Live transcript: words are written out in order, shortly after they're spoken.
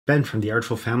Ben from the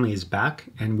Artful family is back,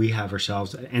 and we have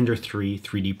ourselves an Ender 3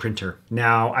 3D printer.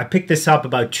 Now, I picked this up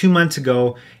about 2 months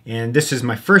ago, and this is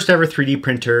my first ever 3D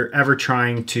printer ever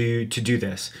trying to do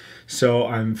this. So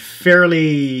I'm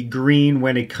fairly green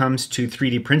when it comes to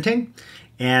 3D printing,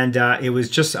 and it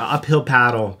was just an uphill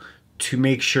battle to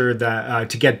make sure that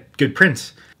to get good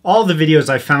prints. All the videos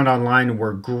I found online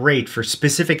were great for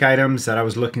specific items that I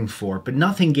was looking for, but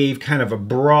nothing gave kind of a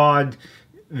broad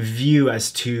view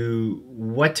as to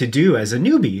what to do as a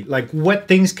newbie, like what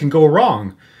things can go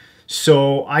wrong.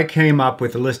 So I came up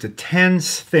with a list of 10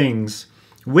 things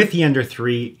with the Ender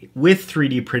 3 with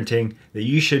 3D printing that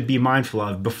you should be mindful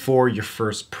of before your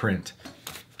first print.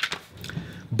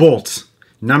 Bolts,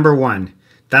 number 1.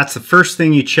 That's the first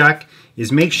thing you check,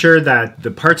 is make sure that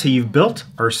the parts that you've built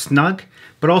are snug,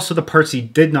 but also the parts you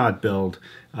did not build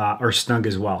are snug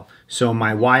as well. So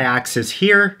my y-axis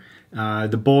here,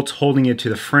 the bolts holding it to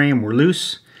the frame were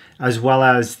loose, as well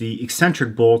as the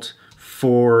eccentric bolt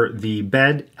for the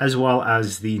bed, as well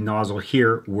as the nozzle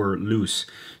here were loose.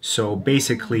 So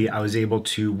basically I was able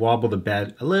to wobble the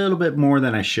bed a little bit more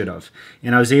than I should have.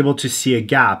 And I was able to see a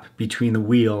gap between the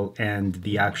wheel and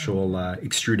the actual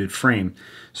extruded frame.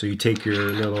 So you take your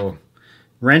little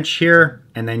wrench here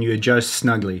and then you adjust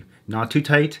snugly. Not too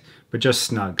tight, but just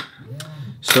snug.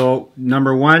 So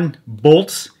number 1,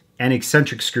 bolts and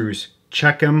eccentric screws.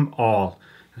 Check them all.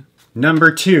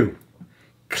 Number 2,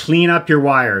 clean up your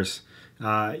wires.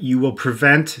 You will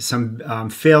prevent some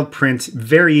failed prints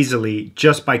very easily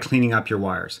just by cleaning up your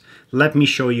wires. Let me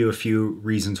show you a few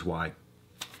reasons why.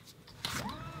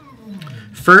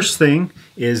 First thing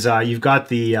is you've got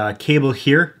the cable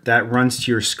here that runs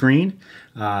to your screen.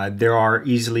 There are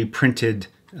easily printed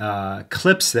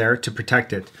clips there to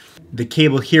protect it. The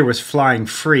cable here was flying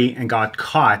free and got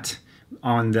caught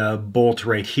on the bolt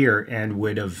right here and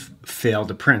would have failed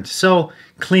to print. So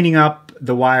cleaning up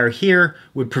the wire here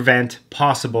would prevent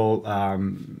possible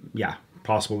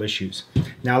issues.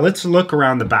 Now let's look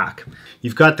around the back.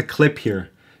 You've got the clip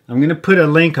here. I'm going to put a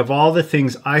link of all the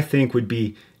things I think would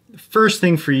be the first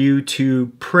thing for you to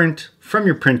print from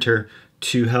your printer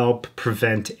to help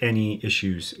prevent any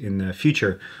issues in the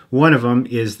future. One of them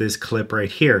is this clip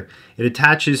right here. It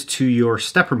attaches to your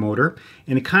stepper motor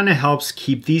and it kind of helps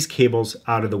keep these cables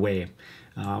out of the way.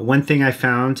 One thing I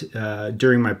found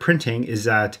during my printing is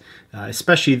that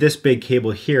especially this big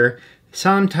cable here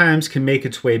sometimes can make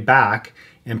its way back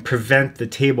and prevent the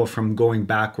table from going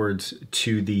backwards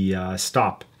to the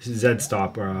Z-stop,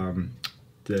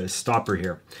 the stopper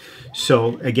here.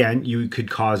 So again, you could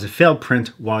cause a failed print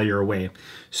while you're away.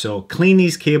 So clean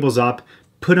these cables up,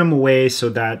 put them away so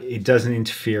that it doesn't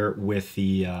interfere with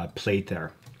the plate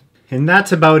there. And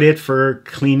that's about it for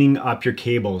cleaning up your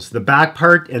cables. The back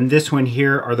part and this one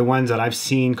here are the ones that I've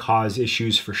seen cause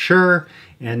issues for sure.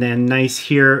 And then nice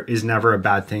here is never a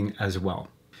bad thing as well.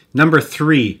 Number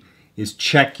 3 is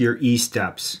check your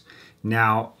E-steps.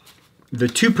 Now, the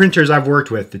 2 printers I've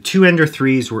worked with, the 2 Ender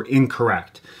 3s were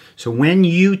incorrect. So when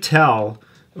you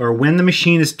when the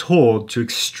machine is told to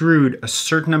extrude a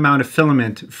certain amount of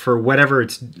filament for whatever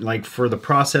it's like for the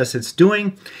process it's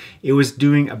doing, it was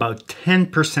doing about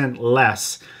 10%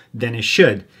 less than it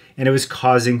should, and it was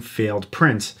causing failed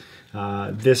prints.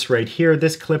 This right here,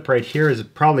 this clip right here is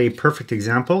probably a perfect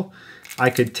example.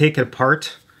 I could take it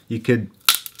apart. You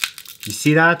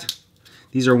see that?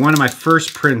 These are one of my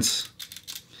first prints,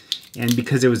 and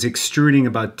because it was extruding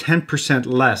about 10%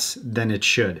 less than it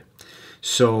should.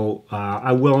 So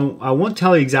I won't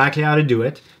tell you exactly how to do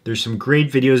it. There's some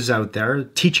great videos out there.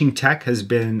 Teaching Tech has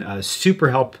been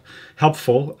super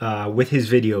helpful with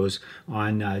his videos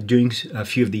on doing a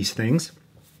few of these things.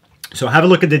 So have a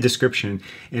look at the description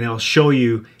and it'll show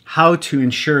you how to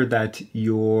ensure that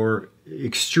you're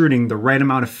extruding the right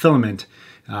amount of filament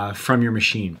from your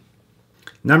machine.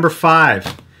 Number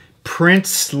 5, print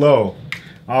slow.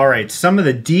 All right, some of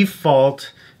the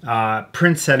default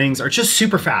print settings are just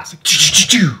super fast,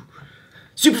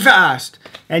 super fast.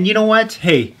 And you know what?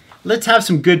 Hey, let's have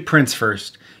some good prints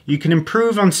first. You can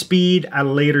improve on speed at a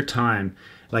later time.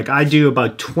 Like I do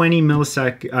about 20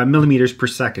 millimeters per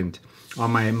second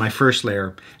on my first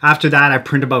layer. After that, I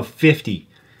print about 50.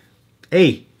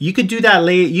 Hey, you could do that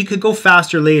later. You could go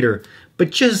faster later, but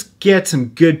just get some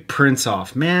good prints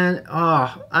off, man.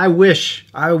 I wish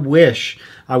I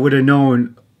would have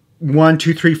known 1,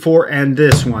 2, 3, 4, and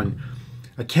this one.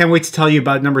 I can't wait to tell you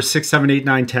about number 6, 7, 8,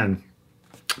 9, 10.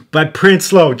 But print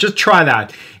slow, just try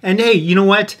that. And hey, you know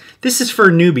what? This is for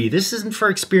a newbie. This isn't for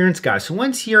experienced guys. So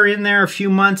once you're in there a few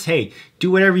months, hey,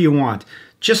 do whatever you want.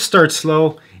 Just start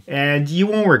slow and you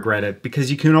won't regret it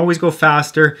because you can always go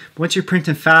faster. Once you're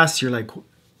printing fast, you're like,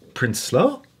 print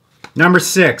slow? Number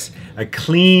 6, a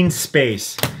clean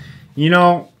space. You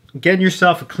know, getting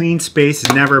yourself a clean space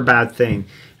is never a bad thing.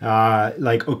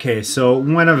 Okay, so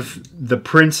one of the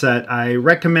prints that I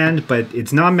recommend, but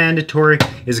it's not mandatory,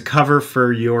 is a cover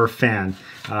for your fan.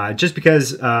 Just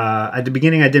because at the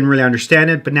beginning I didn't really understand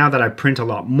it, but now that I print a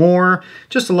lot more,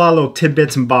 just a lot of little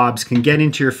tidbits and bobs can get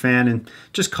into your fan and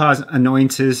just cause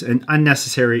annoyances and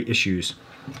unnecessary issues.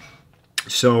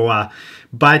 So,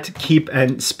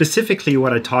 and specifically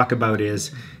what I talk about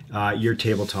is your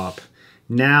tabletop.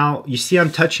 Now, you see I'm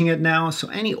touching it now, so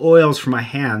any oils from my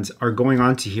hands are going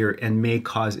onto here and may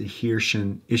cause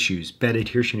adhesion issues, bed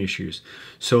adhesion issues.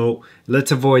 So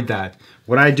let's avoid that.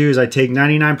 What I do is I take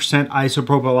 99%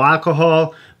 isopropyl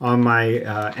alcohol on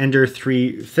my Ender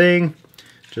 3 thing,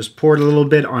 just pour it a little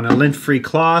bit on a lint-free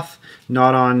cloth,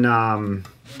 not on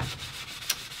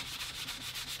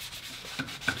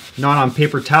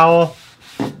paper towel.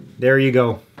 There you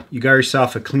go. You got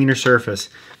yourself a cleaner surface.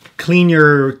 Clean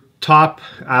your top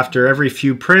after every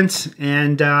few prints,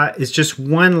 and it's just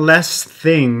one less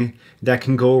thing that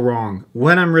can go wrong.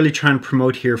 What I'm really trying to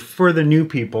promote here for the new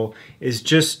people is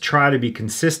just try to be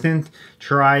consistent,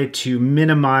 try to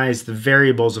minimize the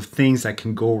variables of things that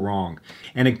can go wrong.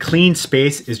 And a clean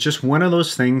space is just one of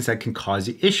those things that can cause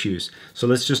you issues. So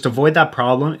let's just avoid that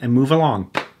problem and move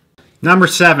along. Number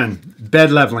 7,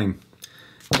 bed leveling.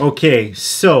 Okay,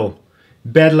 so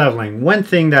bed leveling, one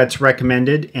thing that's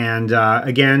recommended, and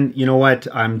again, you know what,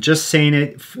 I'm just saying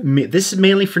it, this is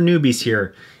mainly for newbies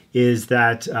here, is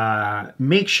that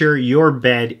make sure your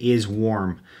bed is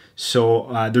warm.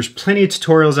 So there's plenty of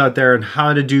tutorials out there on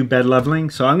how to do bed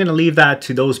leveling, so I'm going to leave that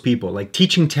to those people. Like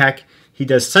Teaching Tech, he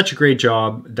does such a great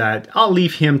job that I'll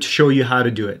leave him to show you how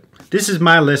to do it. This is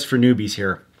my list for newbies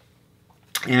here.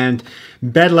 And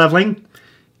bed leveling,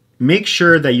 make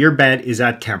sure that your bed is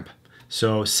at temp.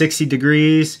 So 60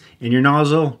 degrees and your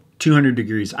nozzle 200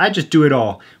 degrees. I just do it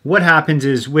all. What happens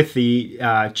is with the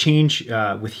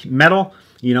with metal,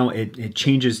 you know, it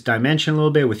changes dimension a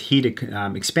little bit. With heat, it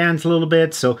expands a little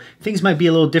bit. So things might be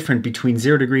a little different between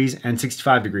 0 degrees and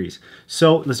 65 degrees.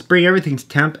 So let's bring everything to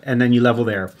temp and then you level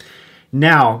there.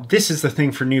 Now, this is the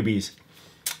thing for newbies.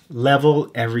 Level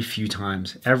every few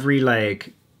times. Every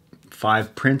like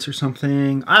 5 prints or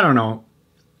something. I don't know.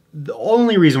 The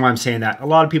only reason why I'm saying that, a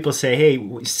lot of people say,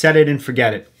 hey, set it and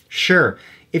forget it. Sure,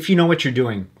 if you know what you're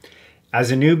doing. As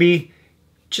a newbie,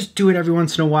 just do it every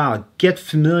once in a while. Get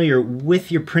familiar with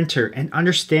your printer and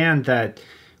understand that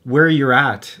where you're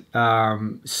at.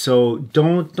 So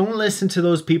don't listen to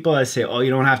those people that say, oh, you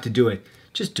don't have to do it.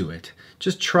 Just do it.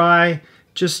 Just try.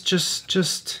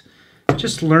 Just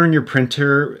learn your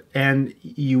printer, and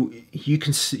you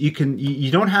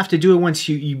don't have to do it once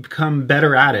you become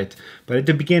better at it, but at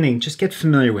the beginning just get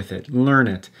familiar with it, learn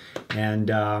it, and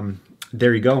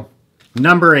there you go.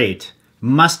 Number 8,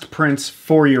 must prints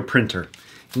for your printer.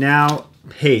 Now,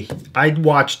 hey, I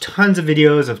watched tons of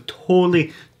videos of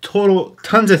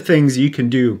tons of things you can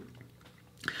do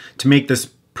to make this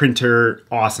printer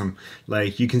awesome.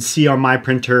 Like you can see on my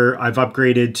printer, I've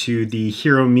upgraded to the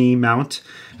Hero Me mount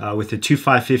with the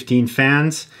 2515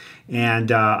 fans,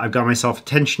 and I've got myself a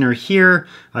tensioner here.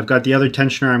 I've got the other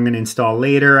tensioner I'm going to install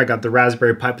later. I got the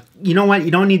Raspberry Pi. You know what?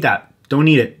 You don't need that. Don't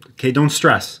need it. Okay, don't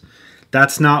stress.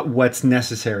 That's not what's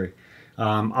necessary.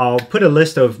 I'll put a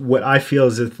list of what I feel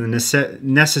is the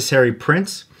necessary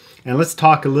prints, and let's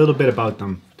talk a little bit about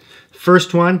them.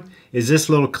 First one is this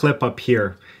little clip up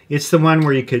here. It's the one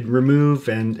where you could remove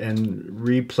and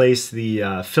replace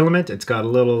the filament. It's got a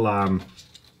little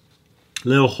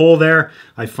hole there.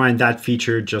 I find that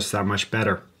feature just that much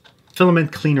better.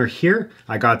 Filament cleaner here.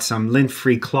 I got some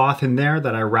lint-free cloth in there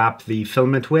that I wrap the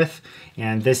filament with,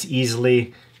 and this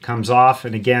easily comes off,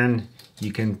 and again,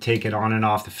 you can take it on and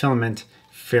off the filament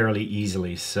fairly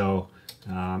easily. So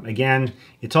again,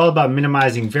 it's all about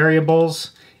minimizing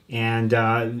variables, and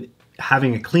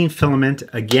having a clean filament,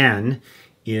 again,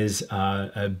 is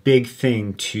a big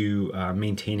thing to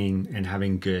maintaining and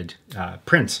having good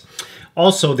prints.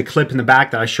 Also, the clip in the back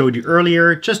that I showed you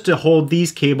earlier, just to hold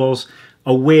these cables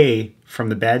away from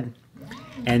the bed,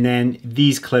 and then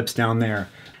these clips down there,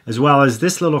 as well as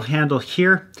this little handle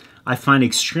here, I find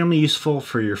extremely useful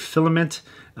for your filament.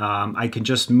 I can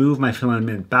just move my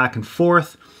filament back and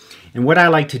forth. And what I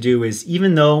like to do is,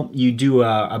 even though you do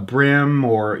a brim,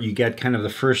 or you get kind of the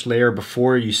first layer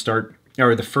before you start,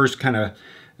 or the first kind of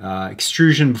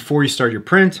extrusion before you start your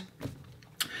print,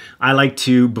 I like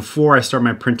to, before I start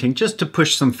my printing, just to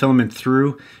push some filament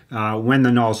through when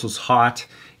the nozzle's hot,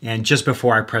 and just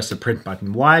before I press the print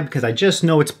button. Why? Because I just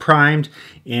know it's primed,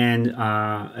 and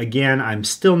again, I'm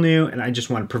still new, and I just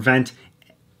want to prevent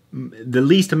the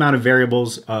least amount of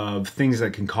variables of things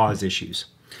that can cause issues.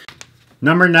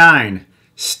 Number 9,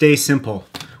 stay simple.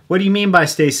 What do you mean by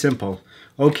stay simple?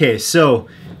 Okay, so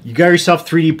you got yourself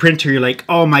 3D printer, you're like,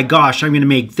 oh my gosh, I'm gonna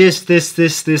make this,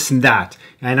 and that.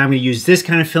 And I'm gonna use this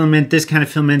kind of filament, this kind of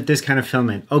filament, this kind of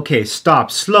filament. Okay,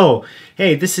 stop, slow.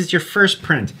 Hey, this is your first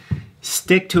print.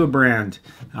 Stick to a brand,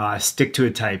 stick to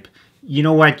a type. You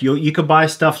know what, you could buy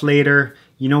stuff later.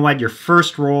 You know what, your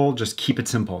first roll, just keep it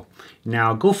simple.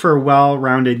 Now go for a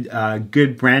well-rounded,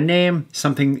 good brand name,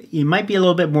 something, it might be a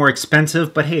little bit more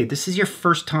expensive, but hey, this is your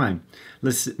first time.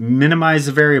 Let's minimize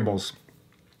the variables.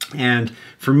 And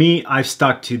for me, I've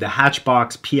stuck to the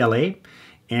Hatchbox PLA,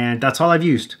 and that's all I've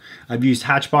used. I've used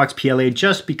Hatchbox PLA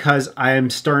just because I am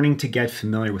starting to get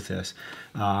familiar with this.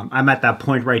 I'm at that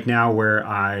point right now where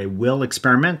I will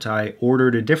experiment. I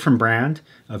ordered a different brand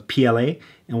of PLA,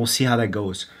 and we'll see how that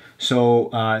goes. So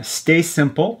stay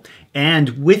simple,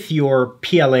 and with your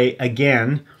PLA,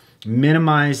 again,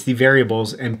 minimize the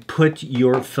variables and put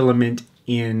your filament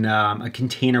in a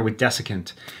container with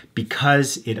desiccant,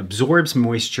 because it absorbs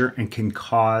moisture and can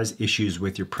cause issues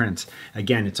with your prints.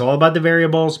 Again, it's all about the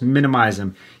variables, minimize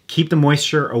them. Keep the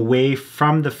moisture away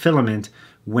from the filament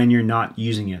when you're not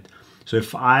using it. So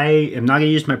if I am not gonna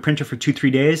use my printer for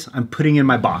 2-3 days, I'm putting in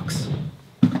my box.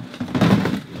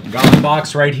 Got my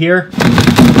box right here.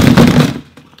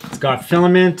 It's got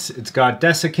filament, it's got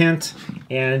desiccant,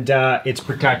 and it's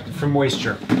protected from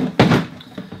moisture.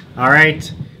 All right,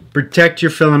 protect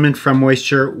your filament from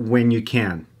moisture when you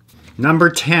can. Number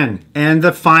 10, and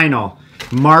the final,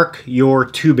 mark your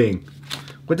tubing.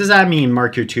 What does that mean,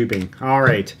 mark your tubing? All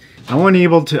right, I won't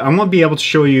be able to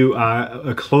show you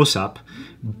a close-up,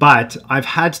 but I've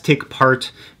had to take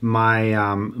apart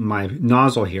my, my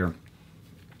nozzle here,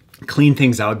 clean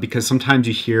things out, because sometimes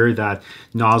you hear that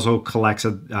nozzle collects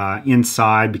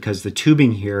inside because the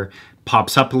tubing here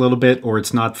pops up a little bit, or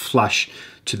it's not flush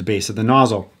to the base of the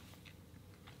nozzle.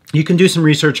 You can do some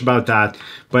research about that,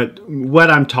 but what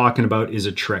I'm talking about is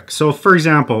a trick. So for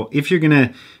example, if you're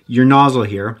your nozzle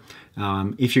here,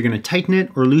 if you're gonna tighten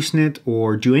it or loosen it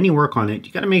or do any work on it,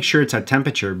 you gotta make sure it's at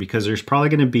temperature, because there's probably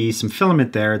gonna be some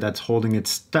filament there that's holding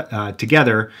it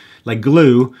together like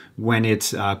glue when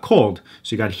it's cold.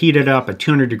 So you gotta heat it up at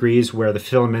 200 degrees where the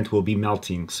filament will be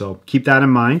melting. So keep that in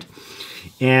mind.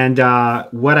 And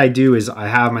what I do is I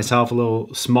have myself a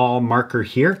little small marker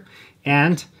here,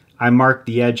 and I mark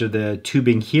the edge of the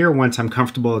tubing here once I'm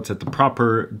comfortable it's at the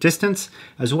proper distance,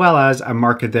 as well as I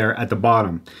mark it there at the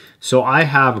bottom. So I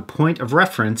have a point of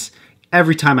reference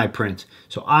every time I print.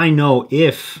 So I know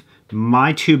if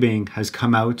my tubing has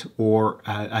come out or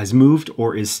has moved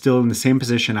or is still in the same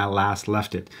position I last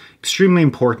left it. Extremely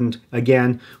important.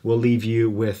 Again, will leave you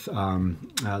with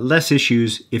less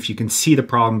issues if you can see the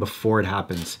problem before it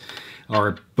happens,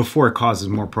 or before it causes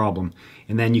more problem.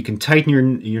 And then you can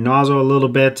tighten your nozzle a little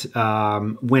bit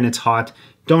when it's hot.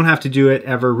 Don't have to do it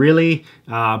ever really,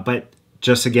 but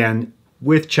just again,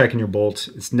 with checking your bolts,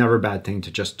 it's never a bad thing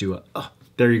to just do it. Oh,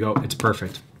 there you go, it's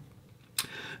perfect.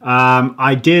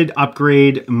 I did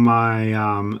upgrade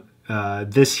my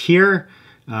this here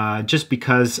just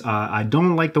because I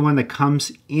don't like the one that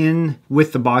comes in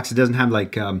with the box. It doesn't have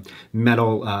like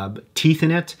metal teeth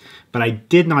in it, but I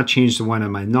did not change the one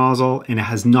on my nozzle, and it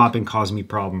has not been causing me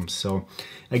problems. So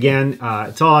again,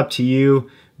 it's all up to you.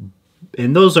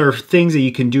 And those are things that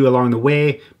you can do along the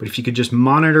way, but if you could just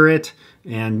monitor it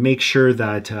and make sure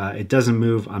that it doesn't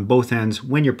move on both ends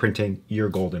when you're printing, you're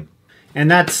golden.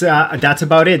 And that's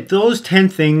about it. Those 10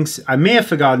 things, I may have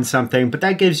forgotten something, but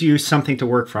that gives you something to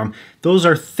work from. Those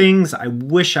are things I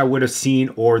wish I would have seen,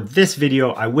 or this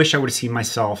video I wish I would have seen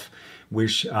myself.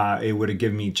 Wish it would have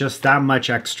given me just that much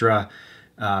extra,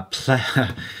 a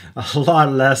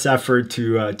lot less effort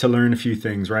to learn a few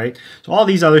things, right? So all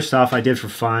these other stuff I did for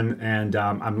fun, and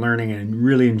I'm learning and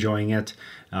really enjoying it.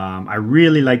 I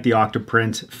really like the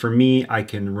Octoprint. For me, I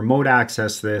can remote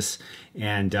access this,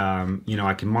 and you know,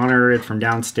 I can monitor it from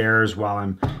downstairs while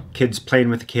I'm playing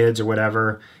with the kids or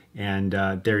whatever, and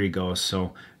there you go.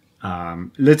 So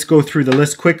let's go through the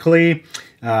list quickly.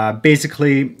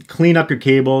 Basically, clean up your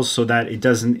cables so that it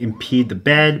doesn't impede the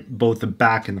bed, both the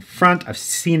back and the front. I've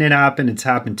seen it happen. It's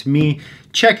happened to me.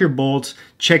 Check your bolts,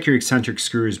 check your eccentric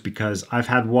screws, because I've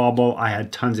had wobble. I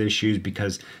had tons of issues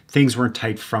because things weren't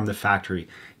tight from the factory.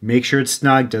 Make sure it's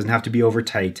snug, doesn't have to be over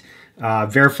tight.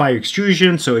 Verify your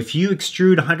extrusion. So if you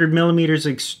extrude 100 millimeters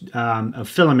of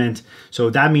filament, so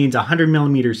that means 100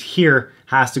 millimeters here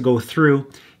has to go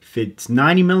through. If it's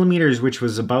 90 millimeters, which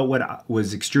was about what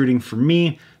was extruding for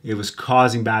me, it was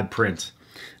causing bad print.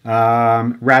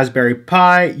 Raspberry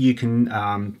Pi, you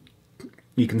can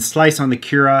slice on the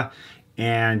Cura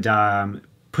and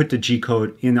put the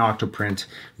G-code in the Octoprint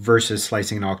versus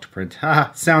slicing an Octoprint.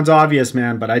 Haha, sounds obvious,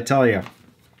 man, but I tell you,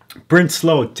 print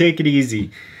slow, take it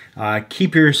easy.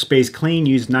 Keep your space clean,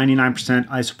 use 99%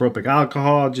 isopropyl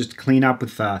alcohol, just clean up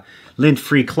with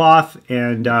lint-free cloth,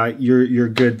 and you're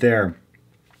good there.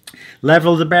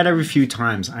 Level the bed every few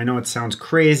times. I know it sounds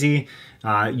crazy.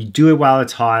 You do it while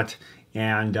it's hot,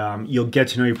 and you'll get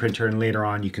to know your printer, and later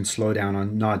on you can slow down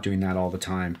on not doing that all the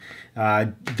time.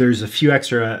 There's a few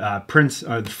extra prints,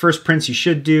 the first prints you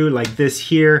should do, like this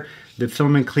here, the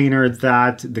filament cleaner,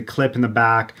 the clip in the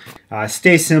back.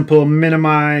 Stay simple,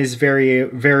 minimize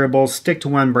variables, stick to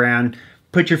one brand,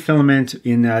 put your filament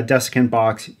in a desiccant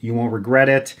box, you won't regret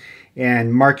it,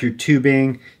 and mark your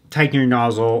tubing, tighten your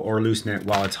nozzle, or loosen it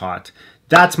while it's hot.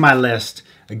 That's my list.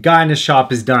 A guy in the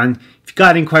shop is done. If you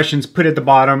got any questions, put it at the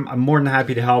bottom. I'm more than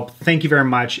happy to help. Thank you very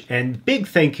much. And big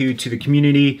thank you to the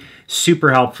community.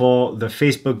 Super helpful. The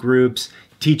Facebook groups,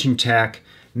 Teaching Tech.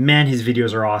 Man, his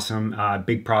videos are awesome.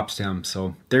 Big props to him.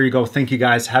 So there you go. Thank you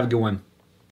guys. Have a good one.